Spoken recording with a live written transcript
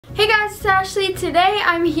Hey guys, it's Ashley. Today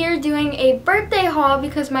I'm here doing a birthday haul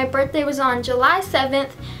because my birthday was on July 7th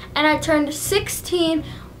and I turned 16,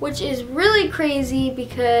 which is really crazy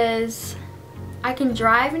because I can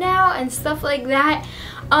drive now and stuff like that.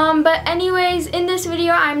 But anyways, in this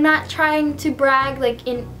video I'm not trying to brag like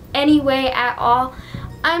in any way at all.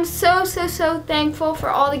 I'm so thankful for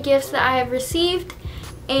all the gifts that I have received.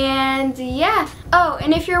 And yeah. Oh,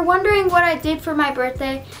 and if you're wondering what I did for my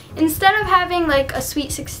birthday, instead of having like a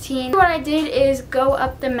sweet 16, what I did is go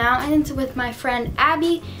up the mountains with my friend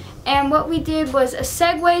Abby. And what we did was a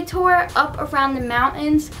Segway tour up around the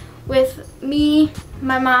mountains with me,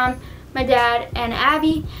 my mom, my dad, and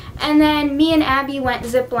Abby. And then me and Abby went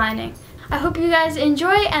ziplining. I hope you guys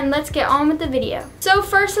enjoy, and let's get on with the video. So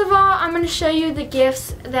first of all, I'm going to show you the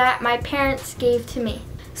gifts that my parents gave to me.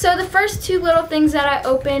 So the first two little things that I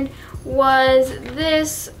opened was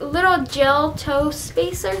this little gel toe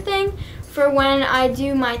spacer thing for when I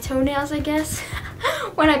do my toenails, I guess.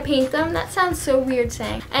 When I paint them. That sounds so weird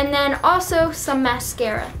saying. And then also some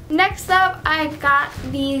mascara. Next up, I got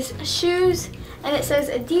these shoes, and it says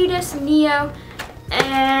Adidas Neo,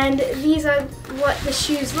 and these are what the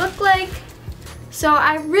shoes look like. So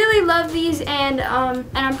I really love these, and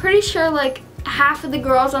I'm pretty sure like half of the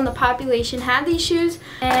girls on the population had these shoes,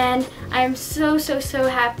 and I'm so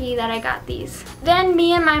happy that I got these. Then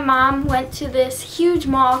me and my mom went to this huge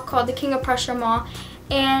mall called the King of Prussia Mall,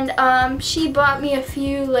 and she bought me a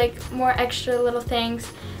few like more extra little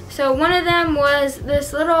things. So one of them was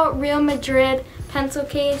this little Real Madrid pencil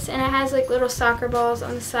case, and it has like little soccer balls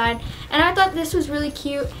on the side, and I thought this was really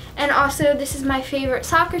cute. And also this is my favorite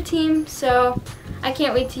soccer team, so I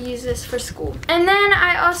can't wait to use this for school. And then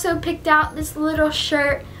I also picked out this little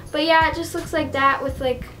shirt, but yeah, it just looks like that with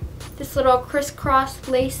like this little crisscross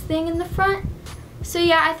lace thing in the front. So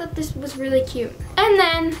yeah, I thought this was really cute. And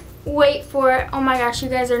then, wait for it, oh my gosh, you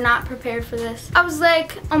guys are not prepared for this. I was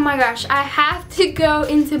like, oh my gosh, I have to go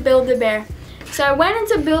into Build-A-Bear. So I went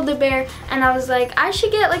into Build-A-Bear and I was like, I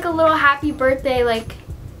should get like a little happy birthday like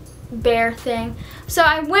bear thing. So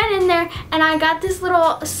I went in there and I got this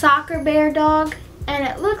little soccer bear dog, and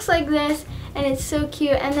it looks like this, and it's so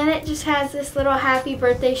cute. And then it just has this little happy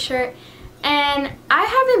birthday shirt, and I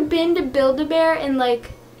haven't been to Build-A-Bear in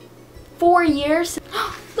like 4 years.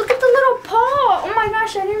 Look at the little paw. Oh my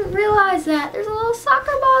gosh, I didn't realize that. There's a little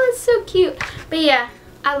soccer ball. That's so cute. But yeah,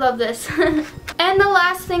 I love this. And the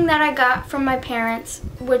last thing that I got from my parents,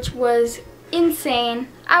 which was insane,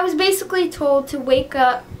 I was basically told to wake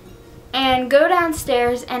up and go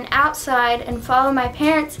downstairs and outside and follow my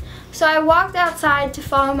parents. So I walked outside to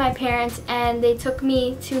follow my parents, and they took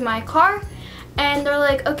me to my car, and they're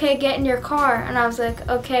like, okay, get in your car. And I was like,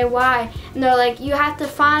 okay, why? And they're like, you have to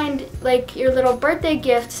find like your little birthday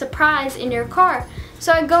gift surprise in your car.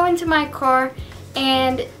 So I go into my car,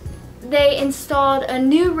 and they installed a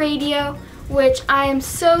new radio, which I am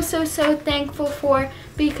so thankful for,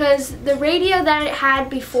 because the radio that it had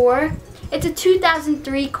before, it's a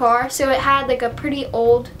 2003 car, so it had like a pretty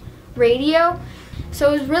old radio,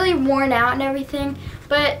 so it was really worn out and everything.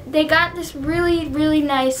 But they got this really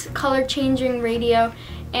nice color changing radio,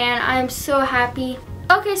 and I'm so happy.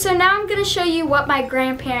 Okay, so now I'm gonna show you what my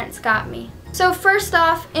grandparents got me. So first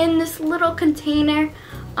off, in this little container,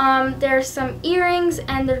 there's some earrings,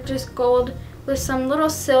 and they're just gold with some little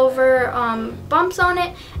silver bumps on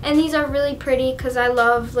it, and these are really pretty because I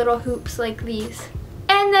love little hoops like these.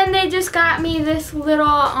 And then they just got me this little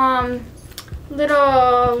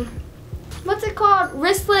what's it called,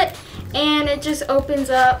 wristlet, and it just opens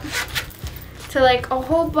up to like a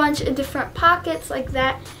whole bunch of different pockets like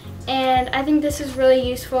that. And I think this is really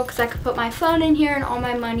useful because I could put my phone in here and all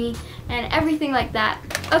my money and everything like that.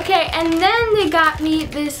 Okay, and then they got me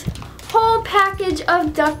this whole package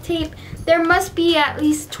of duct tape. There must be at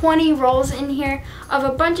least 20 rolls in here of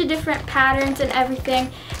a bunch of different patterns and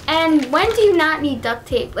everything. And when do you not need duct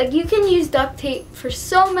tape? Like, you can use duct tape for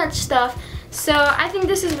so much stuff. So I think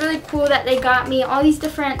this is really cool that they got me all these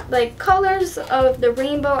different like colors of the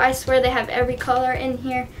rainbow. I swear they have every color in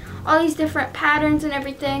here. All these different patterns and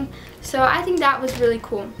everything. So I think that was really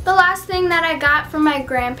cool. The last thing that I got from my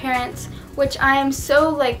grandparents, which I am so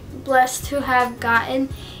like blessed to have gotten,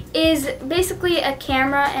 is basically a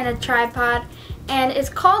camera and a tripod, and it's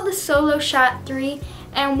called the Solo Shot 3.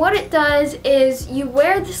 And what it does is you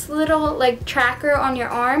wear this little like tracker on your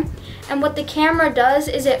arm, and what the camera does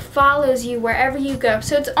is it follows you wherever you go.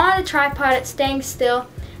 So it's on a tripod, it's staying still.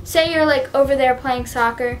 Say you're like over there playing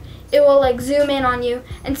soccer, it will like zoom in on you,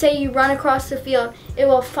 and say you run across the field, it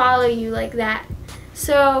will follow you like that.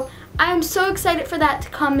 So I'm so excited for that to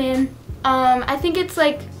come in. I think it's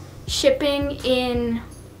like shipping in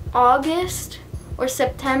August or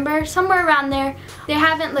September, somewhere around there. They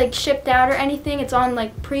haven't like shipped out or anything. It's on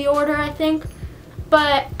like pre-order, I think.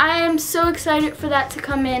 But I am so excited for that to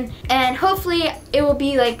come in, and hopefully it will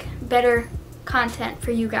be like better content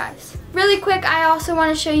for you guys. Really quick, I also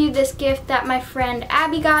want to show you this gift that my friend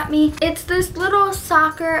Abby got me. It's this little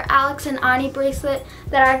soccer Alex and Ani bracelet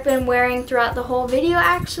that I've been wearing throughout the whole video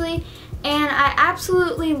actually, and I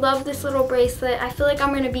absolutely love this little bracelet. I feel like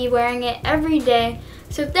I'm going to be wearing it every day.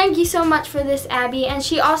 So thank you so much for this, Abby. And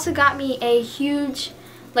she also got me a huge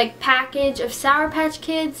like package of Sour Patch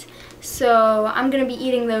Kids, so I'm gonna be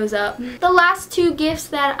eating those up. The last two gifts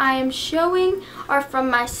that I am showing are from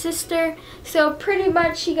my sister. So pretty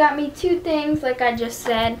much she got me two things like I just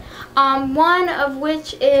said. One of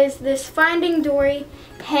which is this Finding Dory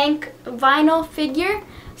Hank vinyl figure.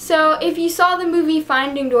 So if you saw the movie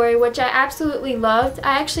Finding Dory, which I absolutely loved,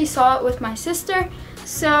 I actually saw it with my sister.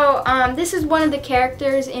 So this is one of the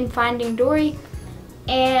characters in Finding Dory,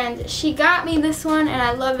 and she got me this one and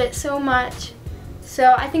I love it so much.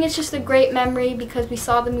 So I think it's just a great memory because we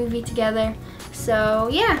saw the movie together. So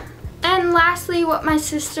yeah. And lastly, what my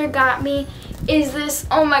sister got me is this,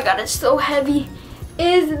 oh my god, it's so heavy,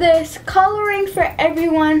 is this Coloring for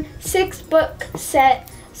Everyone 6-book set.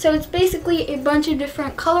 So it's basically a bunch of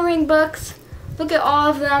different coloring books. Look at all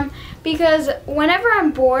of them, because whenever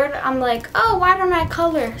I'm bored, I'm like, oh, why don't I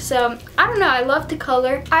color? So I don't know, I love to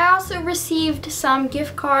color. I also received some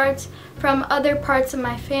gift cards from other parts of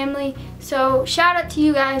my family, so shout out to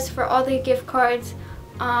you guys for all the gift cards.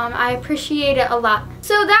 I appreciate it a lot.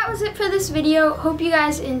 So that was it for this video. Hope you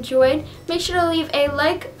guys enjoyed. Make sure to leave a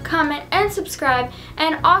like, comment, and subscribe.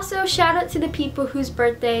 And also shout out to the people whose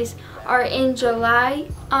birthdays are in July.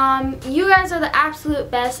 You guys are the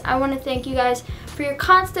absolute best. I want to thank you guys for your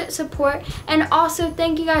constant support, and also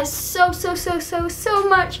thank you guys so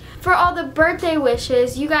much for all the birthday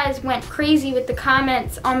wishes. You guys went crazy with the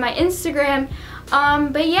comments on my Instagram.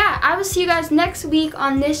 But yeah, I will see you guys next week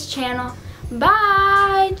on this channel. Bye!